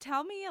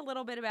 Tell me a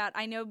little bit about,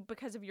 I know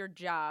because of your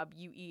job,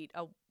 you eat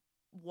a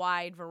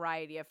wide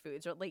variety of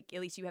foods, or like at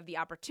least you have the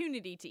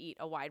opportunity to eat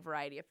a wide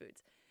variety of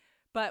foods.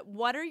 But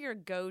what are your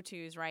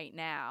go-tos right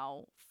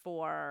now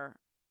for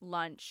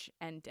lunch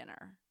and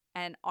dinner?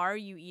 And are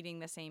you eating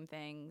the same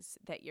things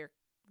that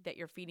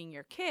you're feeding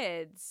your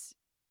kids,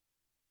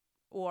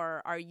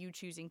 or are you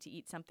choosing to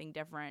eat something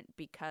different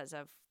because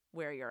of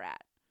where you're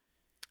at?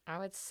 I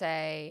would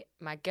say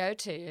my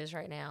go-tos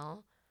right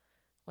now,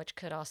 which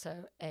could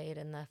also aid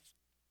in the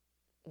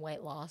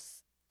weight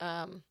loss,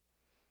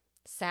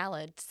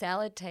 Salad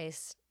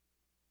tastes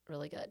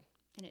really good.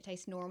 And it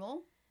tastes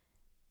normal,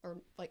 or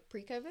like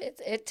pre-COVID.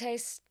 It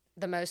tastes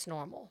the most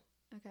normal.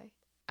 Okay.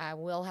 I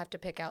will have to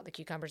pick out the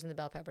cucumbers and the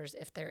bell peppers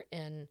if they're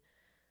in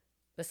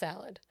the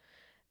salad,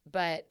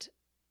 but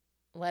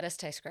lettuce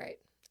tastes great.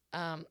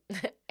 And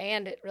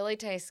it really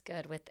tastes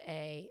good with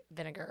a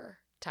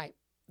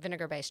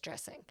vinegar-based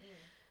dressing.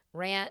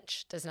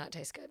 Ranch does not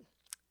taste good.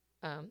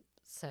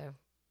 So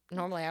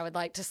normally I would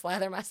like to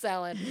slather my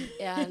salad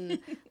in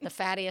the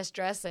fattiest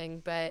dressing,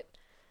 but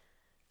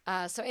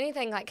so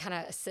anything like kind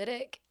of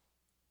acidic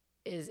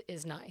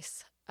is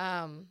nice.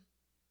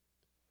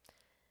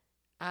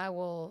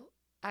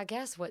 I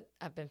guess what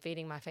I've been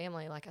feeding my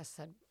family, like I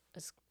said,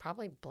 is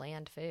probably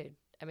bland food.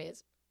 I mean,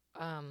 it's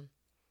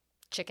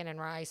chicken and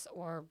rice,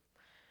 or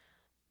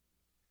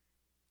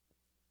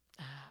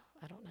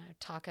I don't know,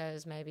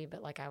 tacos maybe,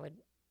 but like I would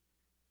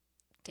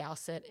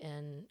douse it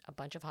in a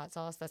bunch of hot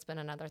sauce. That's been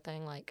another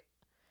thing. Like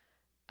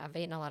I've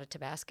eaten a lot of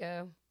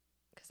Tabasco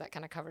because that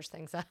kind of covers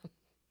things up.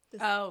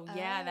 Oh,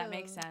 yeah, that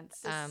makes sense.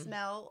 The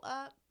smell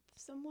up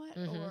somewhat,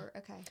 or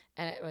okay.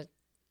 And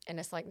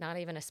it's like not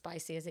even as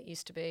spicy as it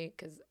used to be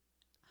because.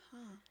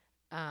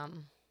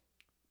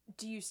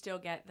 Do you still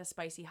get the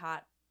spicy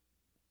hot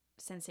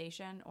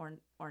sensation or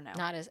no?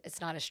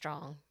 It's not as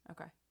strong.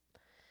 Okay.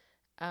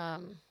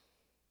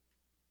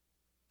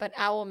 But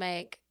I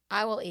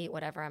will eat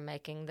whatever I'm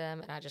making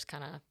them, and I just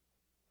kind of.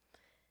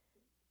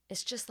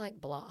 It's just like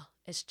blah.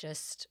 It's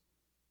just.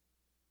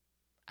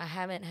 I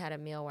haven't had a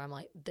meal where I'm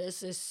like,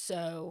 this is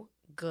so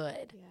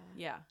good.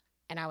 Yeah.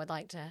 And I would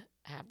like to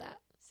have that.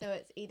 So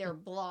it's either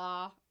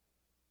blah,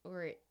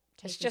 or it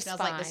tastes just smells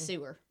fine. like the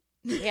sewer.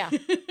 Yeah.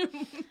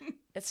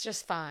 It's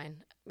just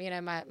fine. You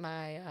know, my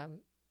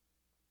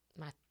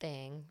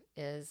thing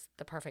is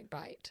the perfect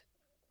bite.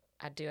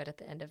 I do it at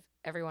the end of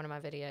every one of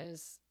my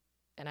videos,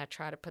 and I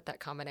try to put that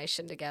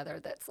combination together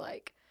that's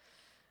like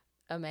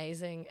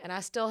amazing. And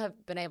I still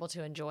have been able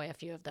to enjoy a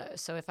few of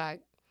those. So if I,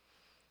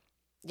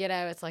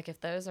 it's like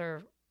if those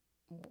are,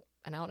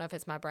 and I don't know if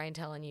it's my brain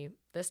telling you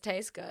this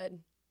tastes good,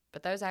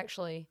 but those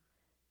actually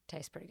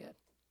taste pretty good.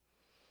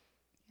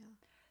 Yeah.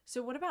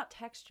 So what about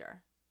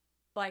texture?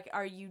 Like,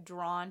 are you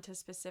drawn to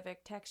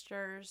specific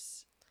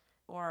textures,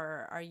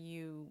 or are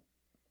you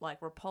like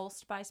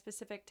repulsed by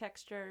specific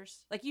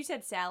textures? Like you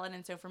said salad,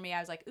 and so for me I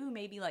was like, ooh,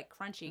 maybe like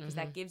crunchy because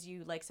that gives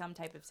you like some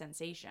type of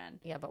sensation.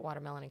 Yeah, but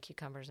watermelon and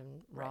cucumbers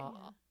and raw.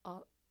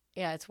 Right.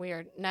 Yeah, it's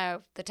weird.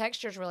 No, the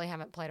textures really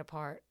haven't played a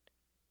part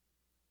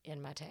in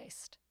my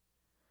taste.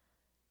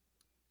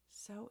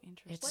 So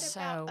interesting. What so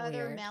about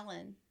other weird.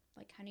 melon,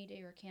 like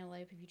honeydew or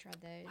cantaloupe? Have you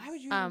tried those? Why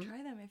would you even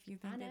try them if you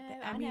think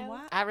I mean, know.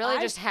 why? I really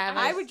just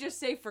haven't. I would just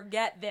say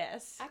forget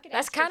this. I could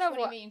That's ask kind you of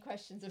 20 what- million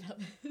questions about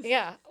this.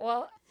 Yeah,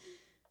 well,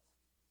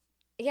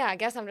 yeah, I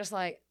guess I'm just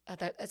like,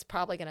 it's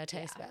probably going to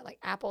taste Yeah. bad. Like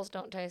apples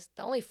don't taste,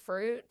 the only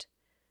fruit,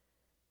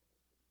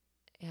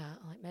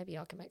 like maybe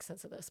y'all can make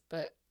sense of this,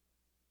 but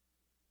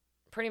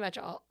pretty much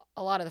a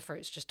lot of the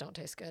fruits just don't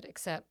taste good,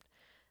 except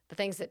the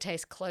things that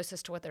taste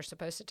closest to what they're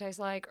supposed to taste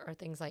like are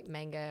things like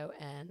mango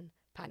and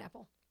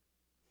pineapple.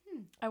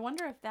 I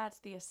wonder if that's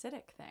the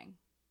acidic thing.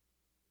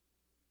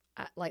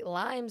 Like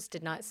limes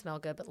did not smell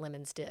good, but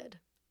lemons did.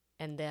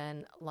 And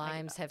then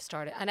limes have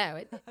started. I know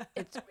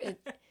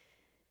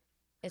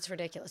it's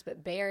ridiculous,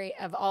 but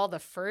of all the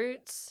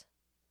fruits,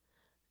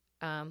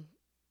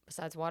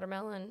 besides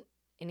watermelon,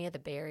 any of the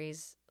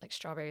berries, like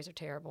strawberries, are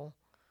terrible,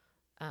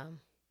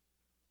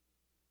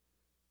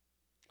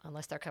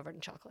 unless they're covered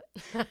in chocolate.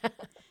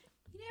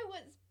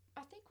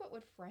 I think what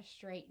would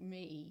frustrate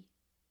me,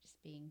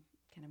 just being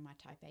kind of my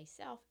type A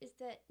self, is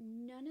that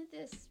none of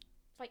this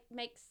like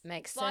makes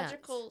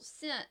logical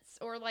sense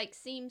or like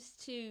seems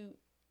to.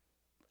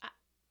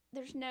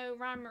 There's no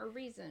rhyme or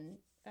reason.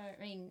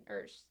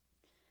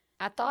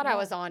 I thought I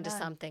was on to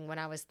something when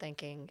I was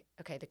thinking,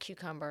 okay, the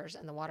cucumbers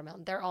and the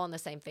watermelon, they're all in the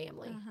same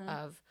family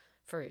of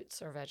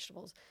fruits or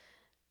vegetables.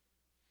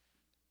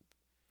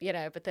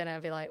 But then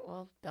I'd be like,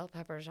 well, bell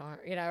peppers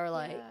aren't, or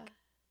like,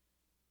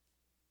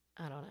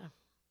 I don't know.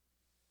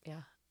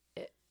 Yeah.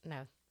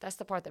 No, that's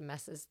the part that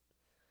messes.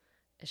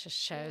 It just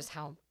shows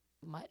how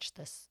much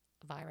this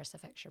virus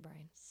affects your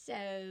brain.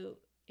 So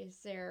is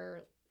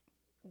there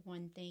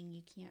one thing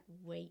you can't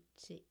wait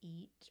to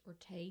eat or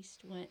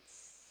taste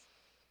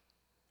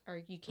or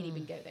you can't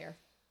even go there?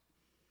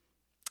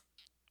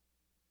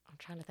 I'm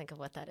trying to think of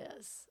what that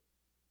is.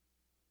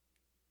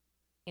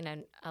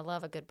 I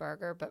love a good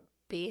burger, but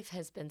beef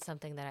has been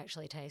something that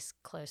actually tastes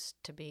close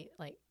to beef.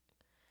 Like,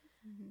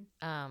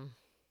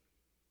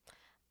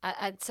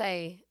 I'd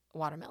say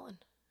watermelon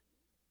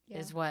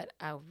is what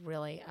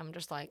I'm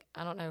just like,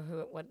 I don't know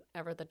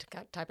whatever the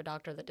type of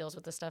doctor that deals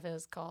with this stuff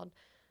is called.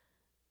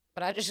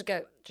 But I just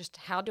go,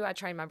 how do I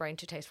train my brain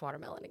to taste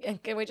watermelon again?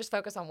 Can we just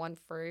focus on one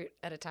fruit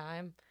at a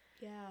time?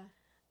 Yeah.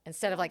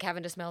 Instead of like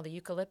having to smell the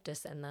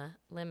eucalyptus and the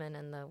lemon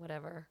and the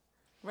whatever.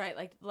 Right,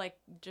 like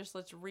just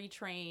let's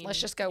retrain. Let's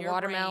just go your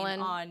watermelon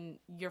brain on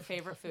your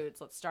favorite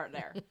foods. Let's start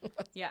there.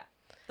 Yeah,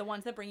 the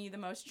ones that bring you the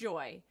most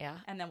joy. Yeah,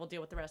 and then we'll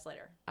deal with the rest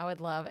later. I would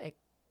love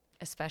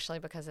especially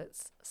because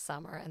it's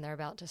summer and they're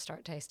about to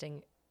start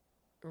tasting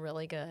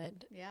really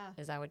good,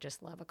 is I would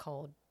just love a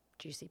cold,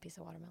 juicy piece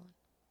of watermelon.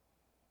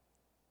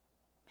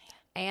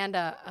 And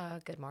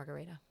a good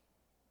margarita.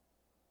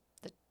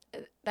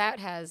 That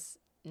has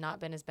not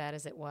been as bad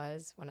as it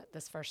was when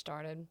this first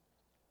started.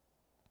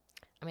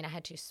 I mean, I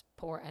had to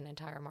pour an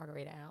entire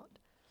margarita out.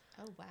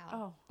 Oh, wow.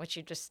 Oh. Which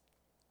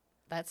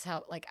that's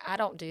how, like, I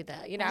don't do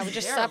that. You know, I would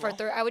just suffer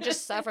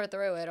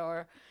through it.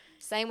 Or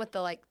same with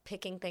the, like,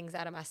 picking things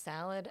out of my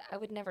salad. I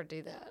would never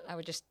do that.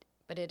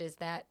 But it is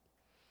that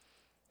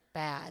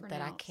bad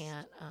that I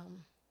can't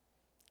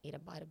eat a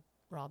bite of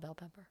raw bell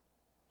pepper.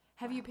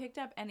 Have you picked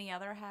up any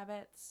other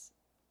habits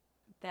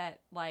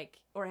that, like,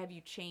 or have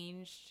you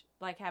changed,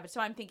 like, habits?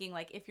 So I'm thinking,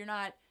 like, if you're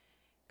not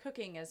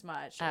cooking as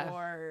much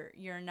or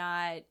you're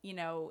not, you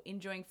know,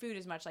 enjoying food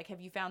as much, like,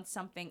 have you found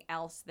something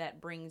else that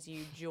brings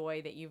you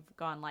joy that you've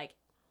gone, like,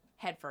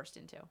 headfirst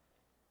into?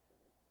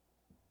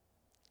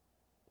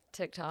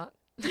 TikTok.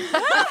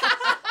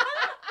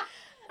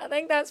 I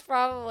think that's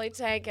probably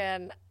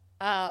taken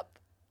up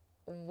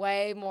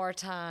way more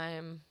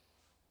time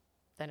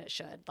than it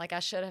should. Like, I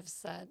should have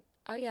said,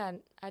 oh, yeah,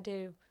 I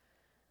do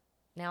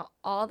now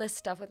all this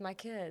stuff with my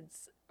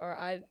kids. Or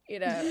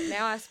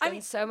now I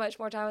spend so much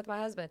more time with my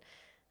husband.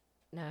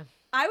 No.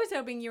 I was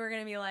hoping you were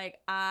going to be like,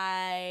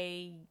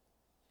 I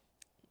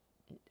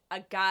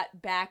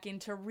got back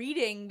into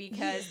reading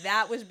because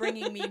that was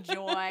bringing me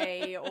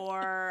joy,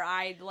 or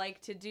I'd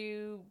like to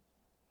do,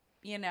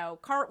 you know,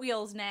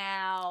 cartwheels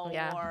now,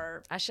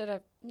 or I should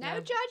have. No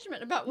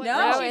judgment about what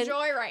No, brings you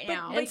joy right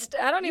now.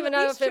 I don't even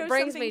know if it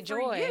brings me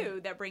joy. For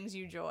you that brings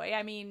you joy.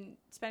 I mean,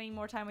 spending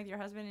more time with your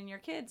husband and your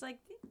kids, like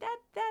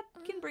that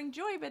can bring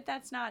joy, but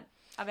that's not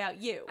about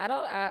you. I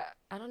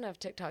don't know if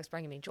TikTok's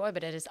bringing me joy,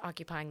 but it is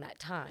occupying that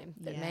time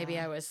that maybe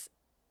I was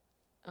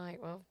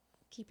like, well,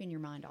 keeping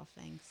your mind off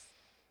things.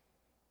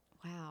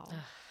 Wow.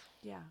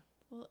 Yeah.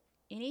 Well,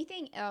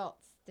 anything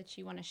else that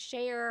you want to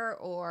share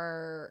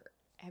or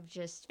have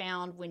just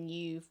found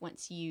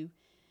once you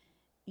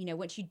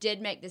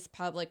did make this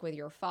public with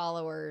your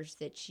followers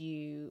that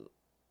you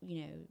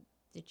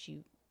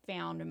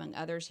found among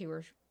others who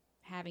were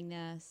having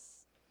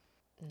this?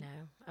 No.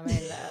 I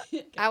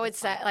mean, I would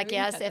say, like,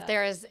 yes, if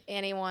there is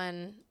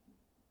anyone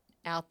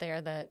out there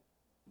that,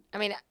 I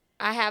mean,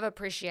 I have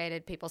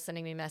appreciated people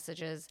sending me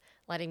messages,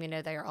 letting me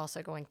know they are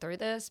also going through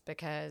this,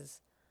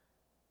 because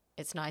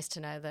it's nice to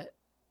know that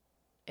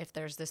if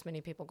there's this many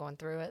people going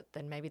through it,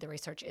 then maybe the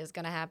research is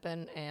going to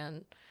happen,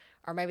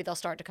 or maybe they'll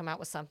start to come out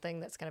with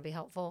something that's going to be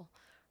helpful,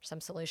 or some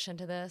solution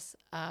to this.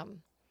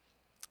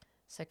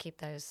 So keep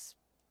those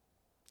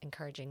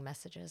encouraging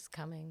messages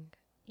coming.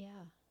 Yeah.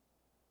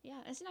 Yeah,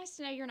 it's nice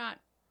to know you're not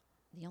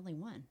the only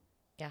one.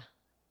 Yeah.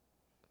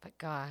 But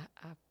God,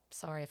 I'm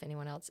sorry if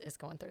anyone else is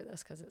going through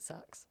this, because it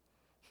sucks.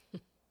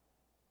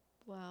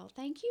 Well,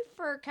 thank you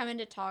for coming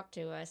to talk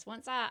to us.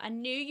 Once I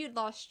knew you'd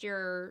lost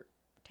your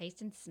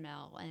taste and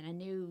smell, and I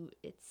knew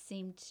it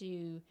seemed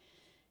to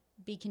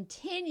be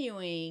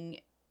continuing,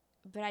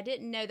 but I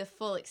didn't know the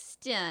full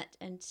extent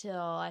until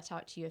I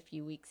talked to you a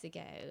few weeks ago,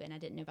 and I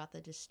didn't know about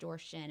the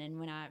distortion. And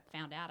when I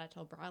found out, I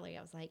told Briley,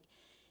 I was like,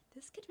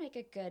 this could make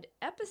a good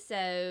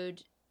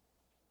episode,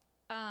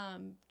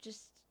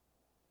 just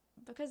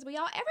because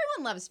everyone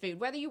loves food,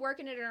 whether you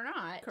work in it or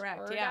not. Correct,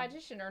 or a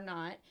dietitian or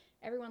not.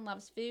 Everyone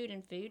loves food,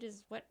 and food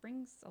is what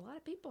brings a lot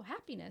of people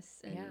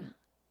happiness. And,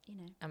 you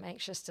know. I'm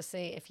anxious to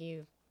see if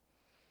you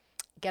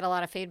get a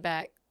lot of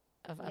feedback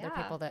of other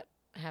people that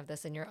have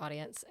this in your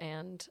audience,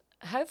 and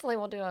hopefully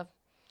we'll do a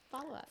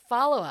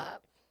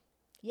follow-up.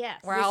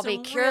 Yes. Where I'll be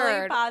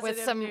cured with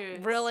some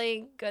news.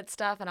 really good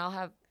stuff, and I'll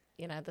have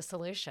the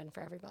solution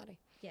for everybody.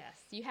 Yes,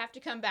 you have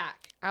to come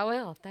back. I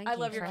will. Thank you. I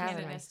love your for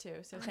having me. candidness too,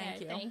 so thank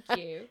you. Thank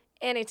you.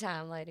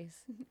 Anytime, ladies.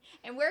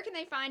 And where can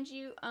they find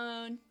you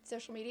on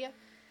social media?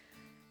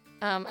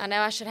 I know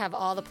I should have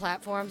all the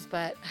platforms,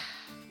 but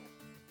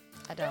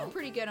I You're don't.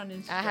 pretty good on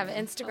Instagram. I have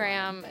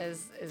Instagram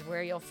is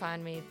where you'll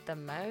find me the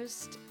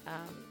most,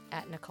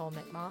 at Nicole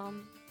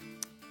McMom,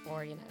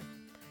 or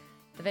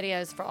the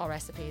videos for all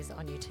recipes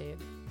on YouTube,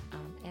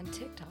 and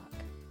TikTok.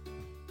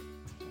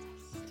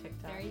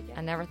 There you go.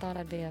 I never thought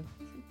I'd be a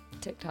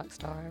TikTok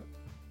star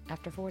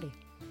after 40.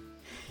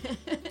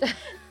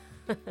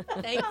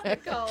 Thanks,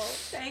 Nicole.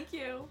 Thank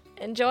you.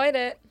 Enjoyed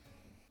it.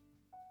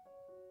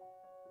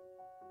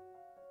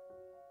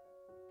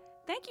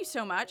 Thank you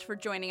so much for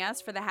joining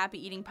us for the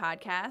Happy Eating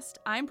Podcast.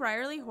 I'm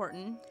Brierly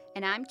Horton.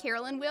 And I'm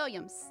Carolyn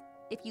Williams.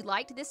 If you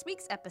liked this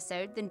week's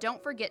episode, then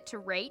don't forget to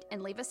rate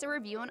and leave us a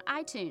review on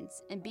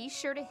iTunes. And be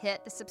sure to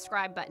hit the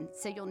subscribe button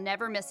so you'll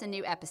never miss a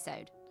new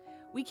episode.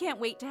 We can't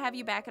wait to have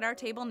you back at our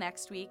table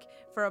next week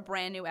for a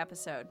brand new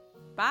episode.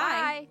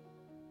 Bye.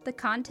 The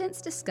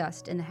contents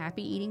discussed in the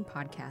Happy Eating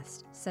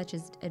Podcast, such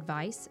as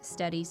advice,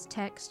 studies,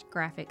 text,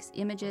 graphics,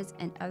 images,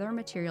 and other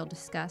material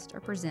discussed or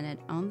presented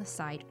on the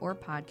site or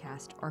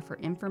podcast, are for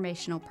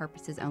informational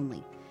purposes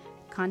only.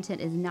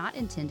 Content is not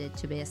intended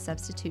to be a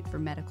substitute for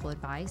medical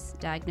advice,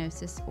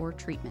 diagnosis, or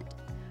treatment.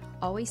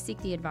 Always seek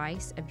the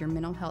advice of your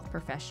mental health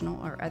professional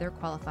or other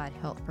qualified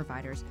health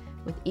providers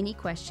with any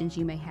questions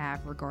you may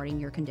have regarding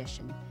your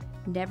condition.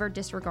 Never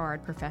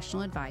disregard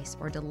professional advice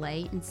or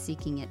delay in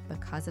seeking it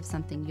because of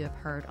something you have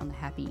heard on the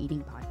Happy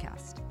Eating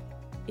podcast.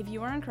 If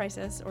you are in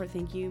crisis or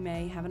think you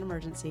may have an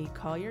emergency,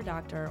 call your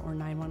doctor or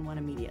 911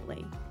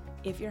 immediately.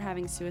 If you're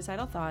having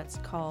suicidal thoughts,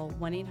 call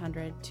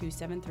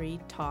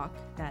 1-800-273-TALK,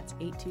 that's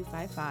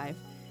 8255,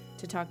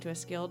 to talk to a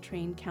skilled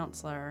trained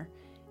counselor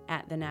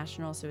at the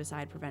National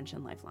Suicide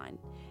Prevention Lifeline.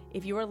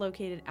 If you are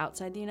located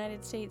outside the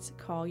United States,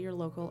 call your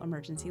local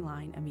emergency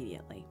line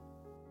immediately.